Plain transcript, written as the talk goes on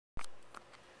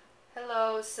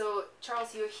Hello. So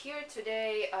Charles, you're here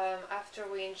today after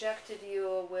we injected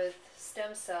you with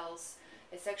stem cells.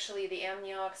 It's actually the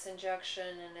amniox injection,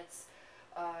 and it's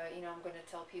I'm going to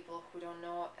tell people who don't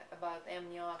know about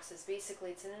amniox. Is basically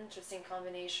it's an interesting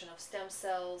combination of stem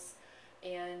cells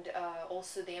and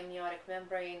also the amniotic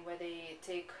membrane, where they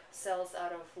take cells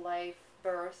out of live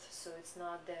birth, so it's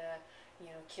not the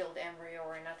killed embryo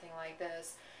or nothing like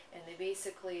this, and they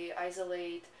basically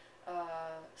isolate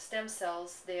stem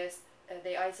cells.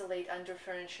 They isolate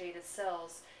undifferentiated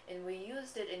cells, and we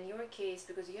used it in your case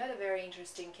because you had a very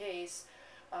interesting case.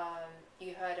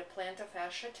 You had a plantar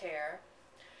fascia tear,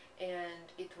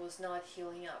 and it was not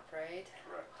healing up, right?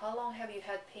 Correct. How long have you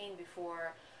had pain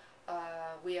before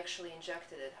we actually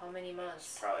injected it? How many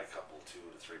months? Probably a couple, 2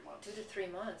 to 3 months. 2 to 3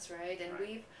 months, right? And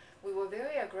Right. we were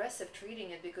very aggressive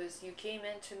treating it because you came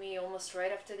in to me almost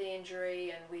right after the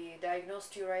injury, and we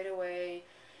diagnosed you right away,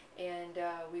 and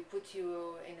we put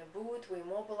you in a boot, we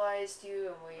mobilized you,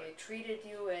 and we Right. treated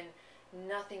you, and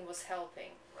nothing was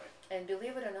helping. Right. And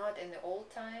believe it or not, in the old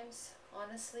times,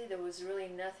 honestly, there was really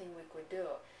nothing we could do.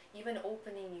 Even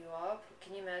opening you up,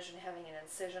 can you imagine having an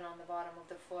incision on the bottom of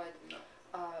the foot? No.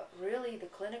 Really, the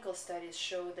clinical studies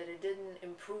showed that it didn't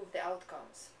improve the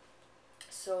outcomes.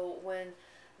 So when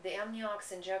the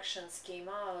amniox injections came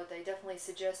out, I definitely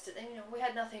suggested, and we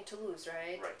had nothing to lose,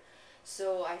 right? Right.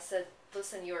 So I said,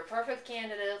 listen, you're a perfect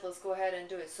candidate, let's go ahead and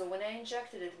do it. So when I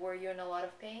injected it, were you in a lot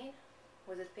of pain?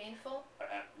 Was it painful?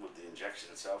 With the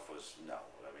injection itself was no.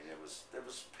 I mean, there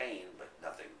was pain, but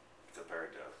nothing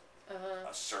compared to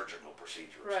a surgical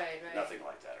procedure. Right. Nothing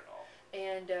like that at all.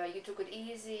 And you took it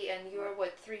easy, and you're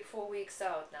what, 3-4 weeks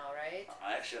out now, right?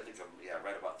 I think I'm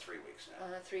right about 3 weeks now.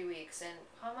 3 weeks. And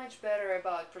how much better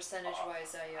about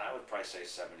percentage-wise are you? I would probably say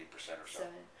 70% or so. 7.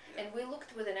 Yeah. And we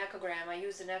looked with an echogram. I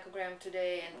used an echogram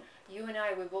today, and you and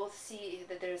I, we both see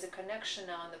that there's a connection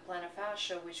now in the plantar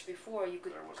fascia, which before you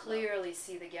could clearly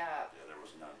see the gap. Yeah, there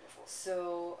was none before.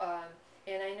 So,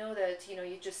 and I know that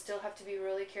you just still have to be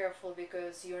really careful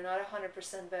because you're not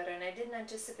 100% better, and I didn't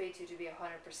anticipate you to be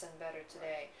 100% better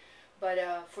today.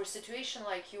 But for a situation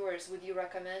like yours, would you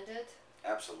recommend it?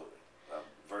 Absolutely.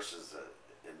 Versus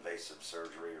invasive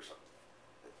surgery or something,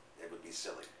 it would be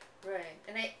silly. Right.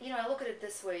 And I look at it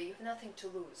this way: you have nothing to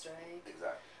lose, right?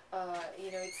 Exactly.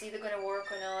 It's either going to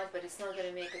work or not, but it's not going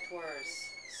to make it worse.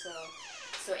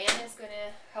 So Anna's going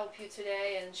to help you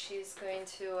today, and she's going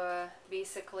to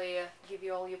basically give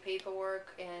you all your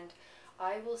paperwork, and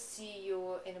I will see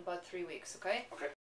you in about 3 weeks, okay? Okay.